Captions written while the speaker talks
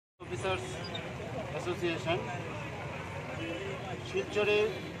Officers association শিলচরে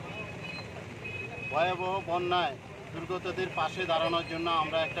ভয়াবহ বন্যায় দুর্গতদের পাশে দাঁড়ানোর জন্য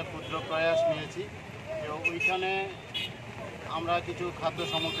আমরা একটা ক্ষুদ্র প্রয়াস নিয়েছি। তো ওইখানে আমরা কিছু খাদ্য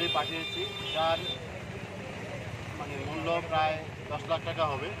সামগ্রী পাঠিয়েছি, যার মূল্য প্রায় 10 লাখ টাকা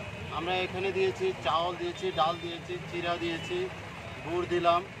হবে। আমরা এখানে দিয়েছি চাউল দিয়েছি, ডাল দিয়েছি, চিরা দিয়েছি, গুড়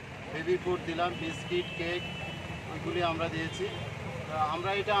দিলাম, বেবি ফুড দিলাম, বিস্কিট, কেক, ওইগুলি আমরা দিয়েছি।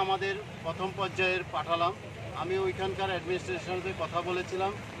 আমরা এটা আমাদের প্রথম পর্যায়ের পাঠালাম। আমি ওইখানকার অ্যাডমিনিস্ট্রেশনের কথা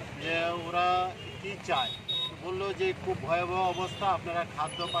বলেছিলাম যে ওরা কি চায়। বললো যে খুব ভয়াবহ অবস্থা, আপনারা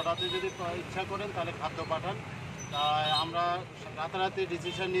খাদ্য পাঠাতে যদি ইচ্ছা করেন তাহলে খাদ্য পাঠান। তাই আমরা রাতারাতি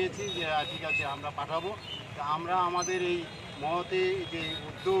ডিসিশন নিয়েছি যে ঠিক আছে আমরা পাঠাবো। তা আমরা আমাদের এই মহতে যে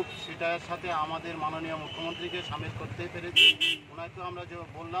উদ্যোগ সেটার সাথে আমাদের মাননীয় মুখ্যমন্ত্রীকে সামিল করতে পেরেছি। ওনাকেও আমরা যে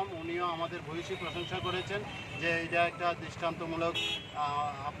বললাম, উনিও আমাদের ভূয়সী প্রশংসা করেছেন যে এটা একটা দৃষ্টান্তমূলক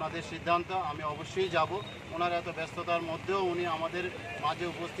আপনাদের সিদ্ধান্ত, আমি অবশ্যই যাব। ওনার এত ব্যস্ততার মধ্যেও উনি আমাদের মাঝে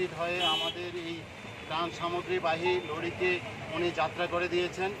উপস্থিত হয়ে আমাদের এই ত্রাণ সামগ্রীবাহী লরিকে উনি যাত্রা করে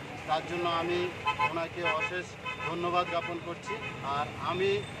দিয়েছেন। তার জন্য আমি ওনাকে অশেষ ধন্যবাদ জ্ঞাপন করছি। আর আমি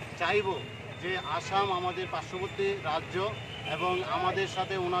চাইব যে আসাম আমাদের পার্শ্ববর্তী রাজ্য এবং আমাদের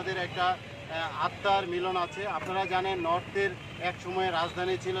সাথে ওনাদের একটা আত্মার মিলন আছে। আপনারা জানেন নর্থের এক সময়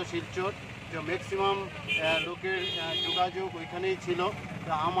রাজধানী ছিল শিলচর, যে ম্যাক্সিমাম লোকের যোগাযোগ ওইখানেই ছিল।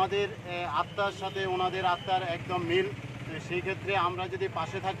 তো আমাদের আত্মার সাথে ওনাদের আত্মার একদম মিল। তো সেই ক্ষেত্রে আমরা যদি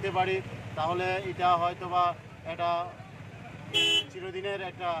পাশে থাকতে পারি তাহলে এটা হয়তোবা একটা চিরদিনের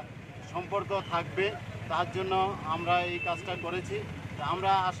একটা সম্পর্ক থাকবে। তার জন্য আমরা এই কাজটা করেছি।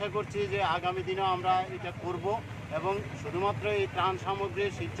 আমরা আশা করছি যে আগামী দিনেও আমরা এটা করব এবং শুধুমাত্র এই ত্রাণ সামগ্রী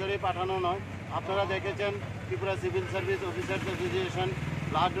শিলচরে পাঠানো নয়। আপনারা দেখেছেন Tripura civil service officers association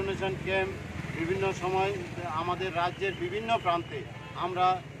blood donation camp বিভিন্ন সময় আমাদের রাজ্যের বিভিন্ন প্রান্তে আমরা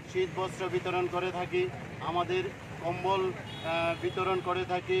শীত বস্ত্র বিতরণ করে থাকি, আমাদের কম্বল বিতরণ করে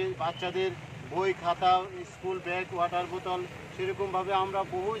থাকি, বাচ্চাদের বই খাতা, স্কুল ব্যাগ, ওয়াটার বোতল, সেরকমভাবে আমরা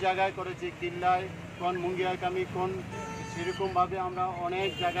বহু জায়গায় করেছি। কিল্লায় কোন, মুঙ্গিয়াকামি কোন, সেরকমভাবে আমরা অনেক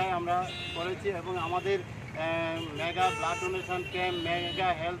জায়গায় আমরা করেছি। এবং আমাদের mega blood donation camp, mega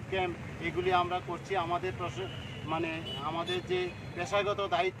health camp, এগুলি আমরা করছি। আমাদের আমাদের যে পেশাগত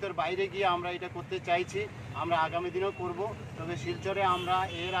দায়িত্বের বাইরে গিয়ে আমরা এটা করতে চাইছি, আমরা আগামী দিনেও করব। তবে শিলচরে আমরা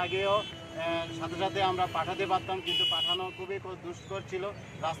এর আগেও সাথে সাথে আমরা পাঠাতে পারতাম, কিন্তু পাঠানো খুবই দুষ্কর ছিল,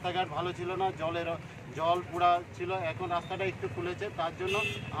 রাস্তাঘাট ভালো ছিল না, জল পুরা ছিল। এখন রাস্তাটা একটু খুলেছে, তার জন্য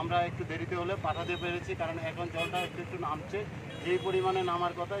আমরা একটু দেরিতে হলে পাঠাতে পেরেছি, কারণ এখন জলটা একটু নামছে। যেই পরিমাণে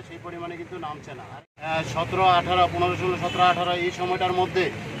নামার কথা সেই পরিমাণে কিন্তু নামছে না। 17, 18, 15, 16, 17, 18 এই সময়টার মধ্যে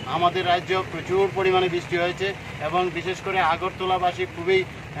আমাদের রাজ্য প্রচুর পরিমাণে বৃষ্টি হয়েছে এবং বিশেষ করে আগরতলাবাসী খুবই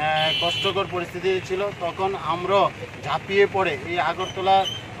কষ্টকর পরিস্থিতি ছিল। তখন আমরা ঝাঁপিয়ে পড়ে এই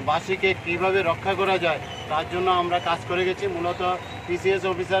আগরতলাবাসীকে কীভাবে রক্ষা করা যায় তার জন্য আমরা কাজ করে গেছি। মূলত পিসিএস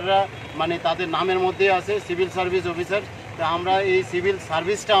অফিসাররা তাদের নামের মধ্যে আছে সিভিল সার্ভিস অফিসার। তা আমরা এই সিভিল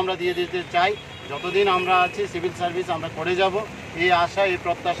সার্ভিসটা আমরা দিয়ে দিতে চাই। যতদিন আমরা আছি সিভিল সার্ভিস আমরা করে যাব, এই আশা এই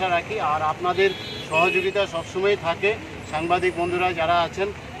প্রত্যাশা রাখি। আর আপনাদের সহযোগিতা সবসময় থাকে। সাংবাদিক বন্ধুরা যারা আছেন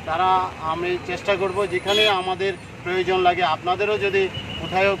তারা, আমি চেষ্টা করব যেখানে আমাদের প্রয়োজন লাগে, আপনাদেরও যদি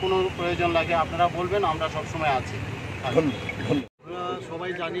কোথায়ও কোনো প্রয়োজন লাগে আপনারা বলবেন, আমরা সবসময় আছি। আমরা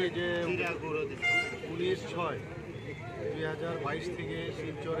সবাই জানি যে 19/6/2022 থেকে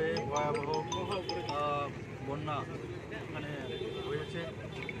শিলচরে ভয়াবহ বন্যা এখানে হয়েছে।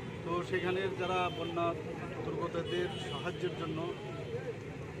 তো সেখানের যারা বন্যা দুর্গতদের সাহায্যের জন্য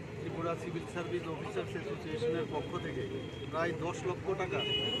ত্রিপুরা সিভিল সার্ভিস অফিসার্স অ্যাসোসিয়েশনের পক্ষ থেকে প্রায় 10 লক্ষ টাকা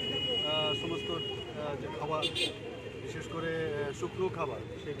সমস্ত যে খাবার, বিশেষ করে শুকনো খাবার,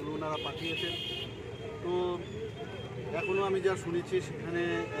 সেগুলো ওনারা পাঠিয়েছেন। তো এখনও আমি যা শুনেছি সেখানে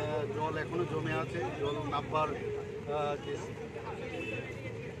জল এখনও জমে আছে। জল নামবার যে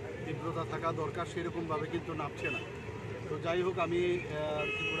তীব্রতা থাকা দরকার সেরকমভাবে কিন্তু নামছে না। তো যাই হোক, আমি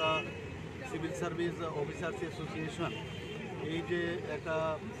Tripura civil service officers association এই যে একটা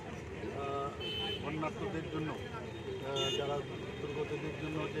বন্যার্তদের জন্য, যারা দুর্গতদের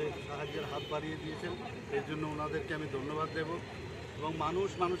জন্য যে সাহায্যের হাত বাড়িয়ে দিয়েছেন, এর জন্য ওনাদেরকে আমি ধন্যবাদ দেব। এবং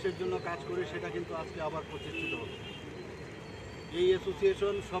মানুষের জন্য কাজ করে সেটা কিন্তু আজকে আবার প্রতিষ্ঠিত হবে। এই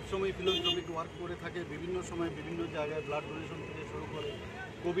অ্যাসোসিয়েশন সবসময় ফিলোজফিক ওয়ার্ক করে থাকে, বিভিন্ন সময় বিভিন্ন জায়গায় ব্লাড ডোনেশন থেকে শুরু করে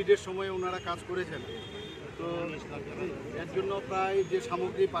কোভিডের সময় ওনারা কাজ করেছেন। তো এর জন্য প্রায় যে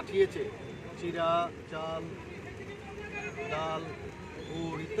সামগ্রী পাঠিয়েছে, চিরা, চাল, ডাল,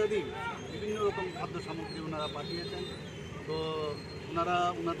 গুড় ইত্যাদি বিভিন্ন রকম খাদ্য সামগ্রী ওনারা পাঠিয়েছেন। তো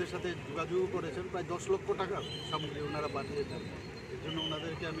ওনাদের সাথে যোগাযোগ করেছেন, প্রায় 10 লক্ষ টাকার সামগ্রী ওনারা পাঠিয়েছেন। এর জন্য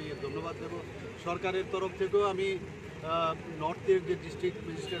ওনাদেরকে আমি ধন্যবাদ দেব। সরকারের তরফ থেকেও আমি নর্থের যে ডিস্ট্রিক্ট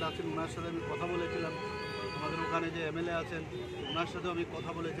ম্যাজিস্ট্রেট আছেন ওনার সাথে আমি কথা বলেছিলাম, আমাদের ওখানে যে এমএলএ আছেন ওনার সাথেও আমি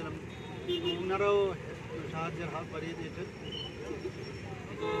কথা বলেছিলাম, ওনারাও সাহায্যের হাত বাড়িয়ে দিয়েছেন।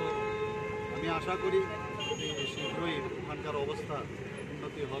 তো আমি আশা করি যে শীঘ্রই ওখানকার অবস্থা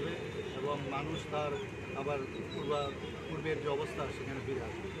উন্নতি হবে এবং মানুষ তার আবার পূর্বের যে অবস্থা সেখানে ফিরে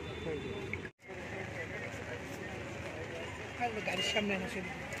আসবে। গাড়ির সামনে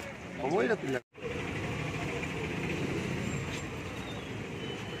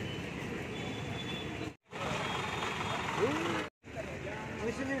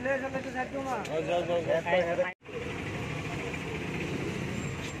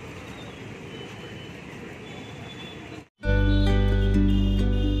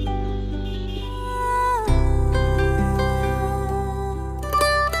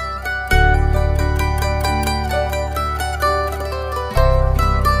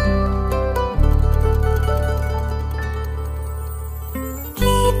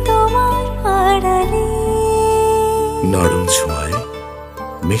নরম ছোঁয়ায়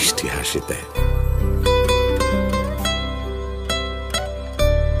মিষ্টি হাসিতে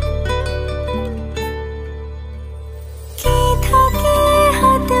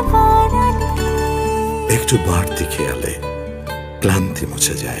একটু বাড়তি খেয়ালে ক্লান্তি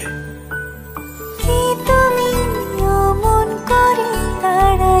মুছে যায়।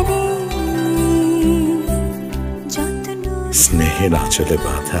 স্নেহের আঁচলে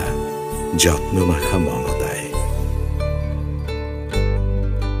বাঁধা যত্ন মাখা মমতায়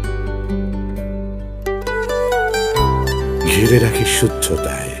ঘিরে রাখি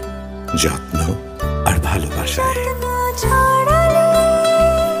শুদ্ধতায়, যত্ন আর ভালোবাসায়।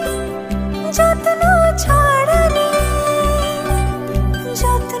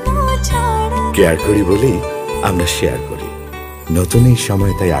 কেয়ার করি বলেই আমরা শেয়ার করি। নতুন এই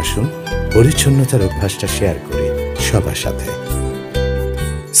সময় তাই আসুন পরিচ্ছন্নতার অভ্যাসটা শেয়ার করি সবার সাথে।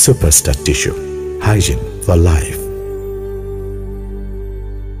 Superstar tissue, hygiene for life.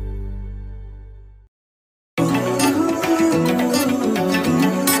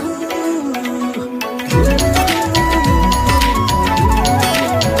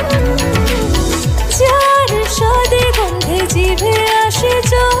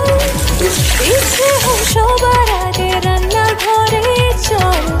 সবার আগে রান্নার ঘরে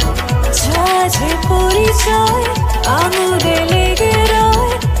চল, ঝাঝে পরিচয় আঙুলে লেগে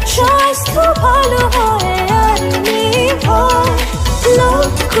রয়, স্বাস্থ্য ভালো হয় আর নেই ভয়।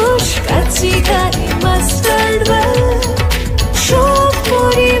 লবকুশ কাচ্চি ঘানি মাস্টার্ড ওয়েল, সব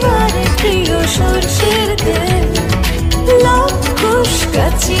পরিবারের প্রিয় সরষের তেল। লবকুশ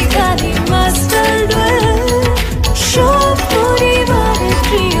কাচ্চি ঘানি মাস্টার্ড ওয়েল, সব পরিবারের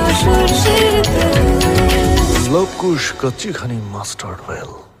প্রিয় সরষের তেল। লবকুশ কাচ্চি ঘানি মাস্টার্ড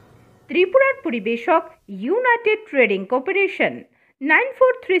ওয়েল। ত্রিপুরার পরিবেশক United trading corporation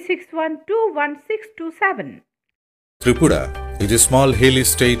 9436121627। Tripura is a small hilly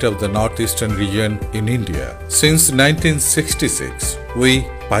state of the northeastern region in India. Since 1966, we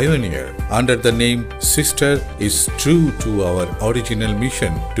pioneer under the name Sister is true to our original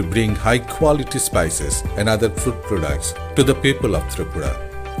mission to bring high quality spices and other food products to the people of Tripura.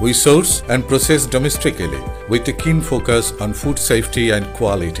 We source and process domestically with a keen focus on food safety and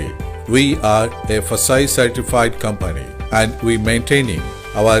quality. We are a FSSAI certified company and we maintaining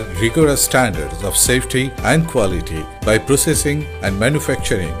our rigorous standards of safety and quality by processing and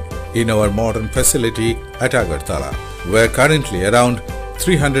manufacturing in our modern facility at Agartala, where currently around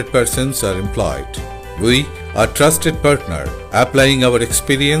 300 persons are employed. We are trusted partner, applying our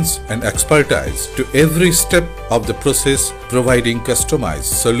experience and expertise to every step of the process, providing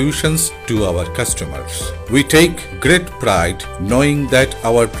customized solutions to our customers. We take great pride knowing that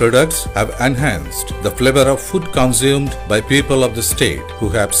our products have enhanced the flavor of food consumed by people of the state who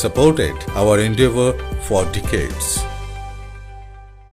have supported our endeavor for decades.